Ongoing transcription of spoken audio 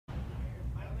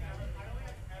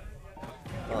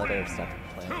Well, I better stop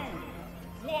playing.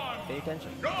 Pay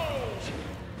attention.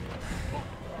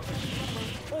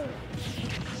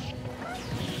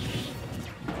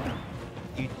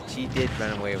 She did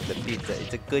run away with the pizza.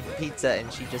 It's a good pizza,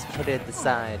 and she just put it at the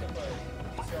side.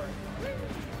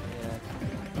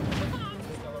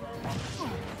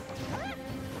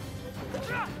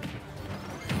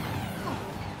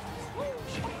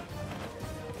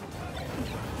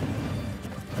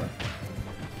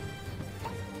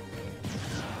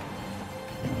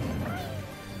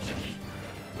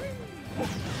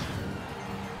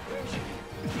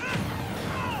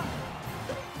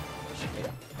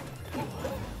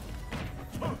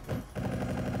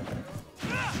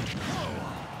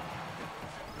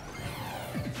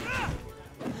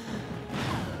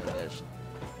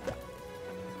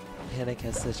 Panic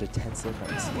has such a tense look on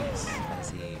his face as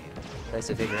he tries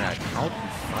to figure out how to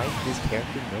find this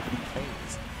character nobody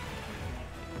plays.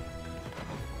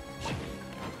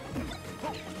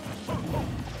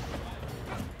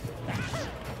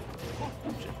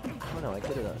 I don't know, I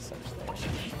could have done such things.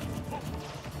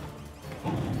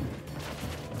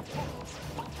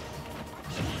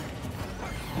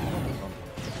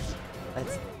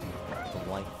 That's the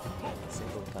life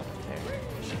single commentary.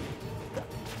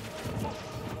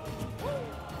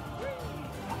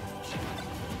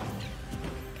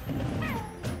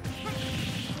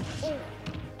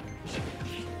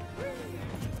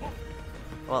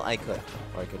 Well, I could,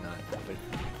 or I could not, but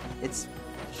it's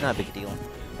not a big deal.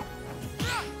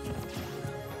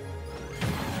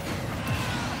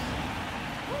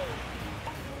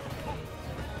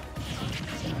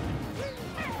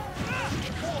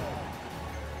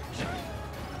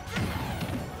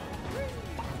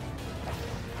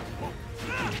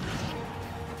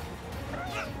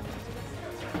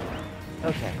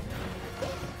 Okay.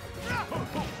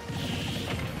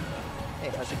 Hey,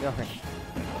 how's it going?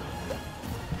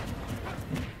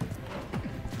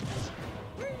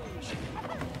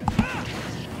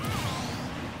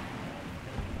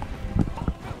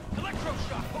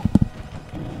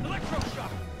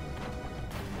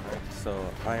 So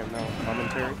I am now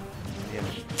commentary in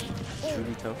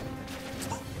Churito.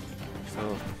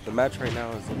 So the match right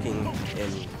now is looking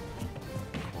in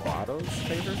Koaro's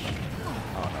favor.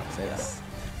 Oh no, say that.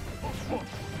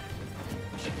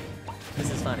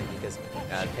 This is funny because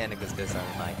Panic was just on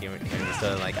my humor here,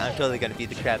 so like I'm totally gonna beat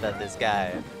the crap out of this guy,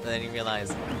 and then you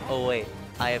realize, oh wait,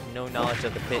 I have no knowledge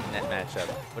of the pit in that matchup.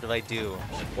 What do I do?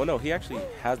 Well, no, he actually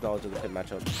has knowledge of the pit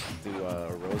matchup through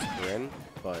Rose Corinne,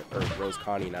 or Rose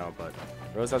Connie now, but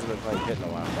Rose hasn't been playing pit in a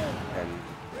while, and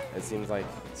it seems like...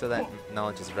 So that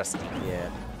knowledge is rusty. Yeah,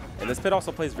 and this pit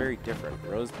also plays very different.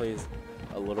 Rose plays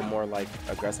a little more like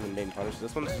aggressive and main punish.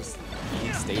 This one's just,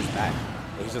 he stays back.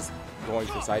 He's just going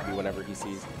for side B whenever he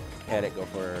sees Panic go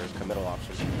for a committal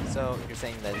option. So you're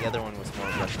saying that the other one was more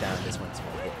rush down, this one's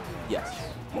more hit? Yes.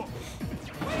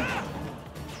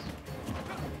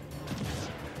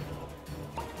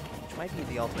 Which might be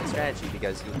the ultimate strategy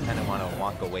because you kind of want to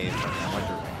walk away from the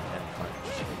Wonder Ring and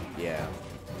punch. Yeah.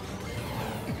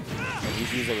 And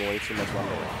he's using way too much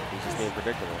Wonder Ring. He's just being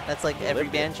predictable. That's like every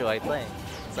Banjo I play.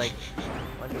 It's like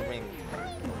Wonder Ring.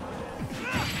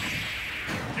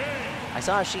 I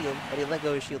saw a shield, but he let go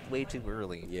of his shield way too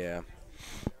early. Yeah.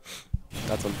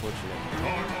 That's unfortunate.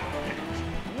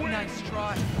 Nice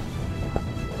try.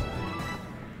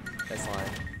 That's line.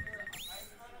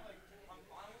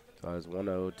 So it's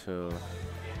 1-0 to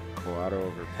Koaro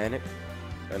over Panic.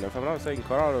 And if I'm not mistaken,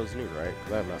 Koaro's new, right?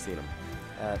 Because I have not seen him.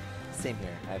 Same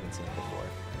here. I haven't seen him before.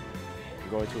 I'm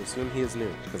going to assume he is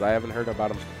new, because I haven't heard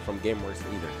about him from GameWorks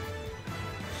either.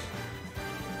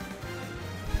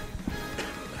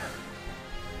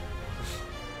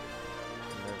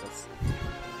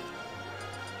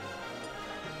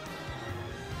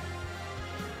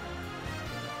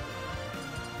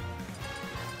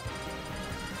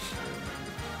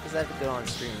 I have to go on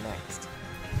stream next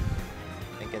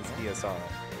against DSR.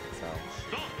 So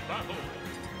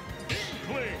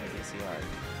DSR.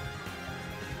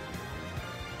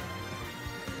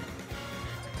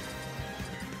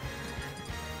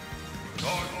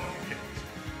 Oh, okay.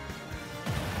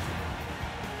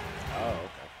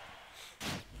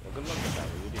 Well, good luck with that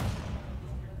when you do.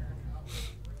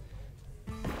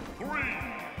 3,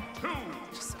 2,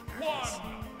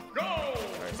 1, go!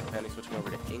 Alright, so Panic switching over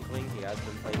to Inkling. He has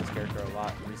been playing this character a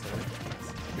lot recently.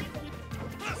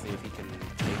 Let's see if he can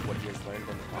take what he has learned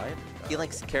and apply it. He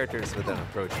likes characters with an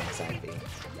approach on side B.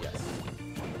 Yes.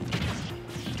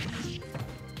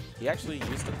 He actually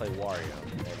used to play Wario,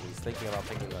 and he's thinking about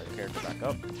picking the character back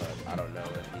up, but I don't know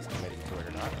if he's committing to it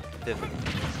or not. Definitely.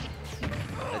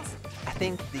 I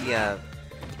think the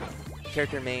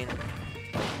character main,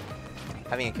 like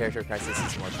having a character crisis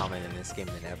is more common in this game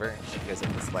than ever because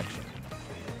of the selection.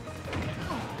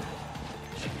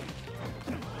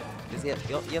 Because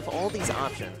you have all these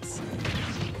options,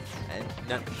 and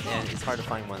it's hard to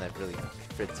find one that really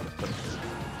fits your foot.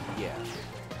 Yeah.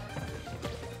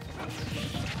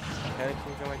 Panic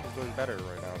seems like he's doing better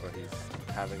right now, but he's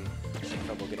having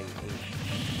trouble getting ink.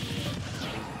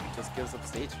 He just gives up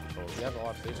stage control. He has a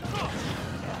lot of stage control.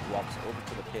 Walks over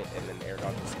to the pit and then air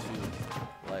dodges to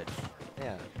ledge.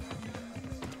 Yeah.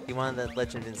 He wanted that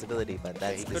ledge invincibility, but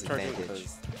that's disadvantage.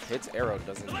 Hit's arrow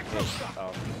doesn't hit.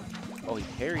 Oh, he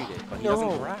parried it, but he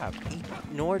doesn't grab.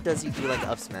 Nor does he do like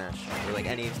up smash or like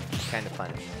any kind of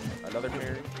punish. Another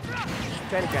parry.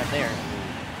 Try to grab there.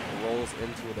 He rolls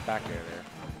into the back air there.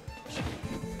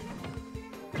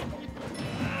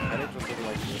 Panic just looking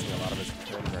like he's missing a lot of his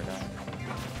turns right now.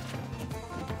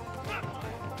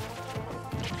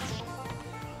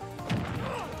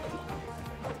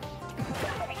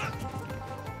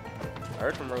 I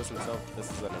heard from Rose himself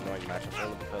this is an annoying matchup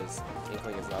only because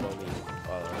Inkling is not only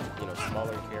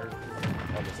smaller character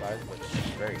on the side, but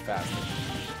very fast.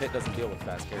 Pit doesn't deal with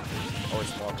fast characters or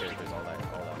small characters all that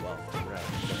well. Right.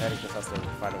 So Panic just has to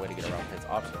find a way to get around Pit's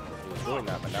option. He was doing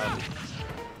that, but now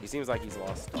he seems like he's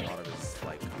lost a lot of his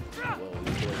well, he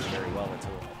was doing very well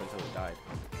until he died.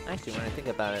 Actually, when I think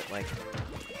about it, like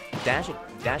dash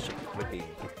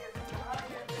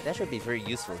would be very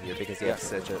useful here because you have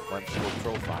such a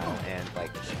wonderful profile, and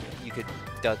like you could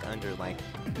duck under like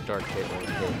Dark Pit or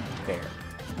Pit Bear.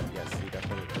 Yes, he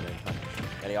definitely can punish.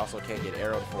 And he also can't get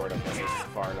arrowed for it unless he's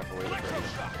far enough away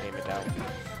to aim it down.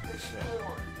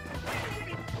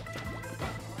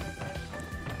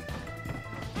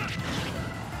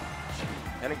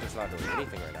 Panic just not doing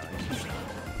anything right now.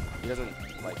 He doesn't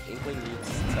Inkling needs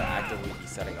to actively be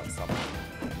setting up something.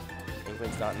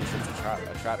 Inkling's not in a sense a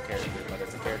trap character, but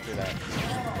it's a character that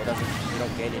you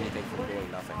don't gain anything from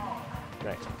doing nothing.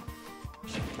 Right.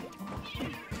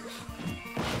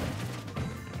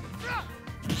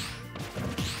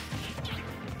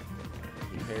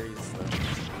 He parries the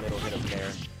middle hit of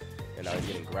Nair, and now he's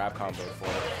getting grab combo for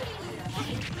it.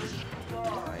 He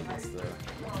gets the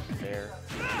fair.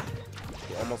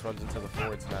 He almost runs into the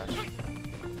forward smash.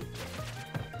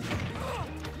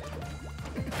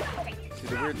 See,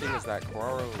 the weird thing is that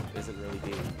Koaro isn't really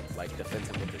being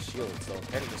defensive with the shield, so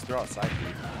if Panic just threw out side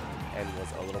B and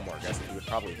was a little more aggressive, he would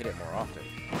probably hit it more often.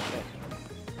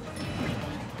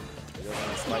 He goes on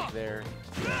the spike there.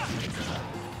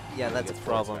 Yeah, that's a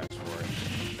problem.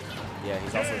 Yeah,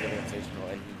 he's also getting up stage control,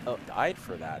 and he died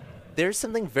for that. There's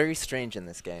something very strange in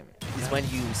this game. Is when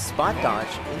you spot dodge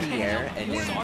in the air and you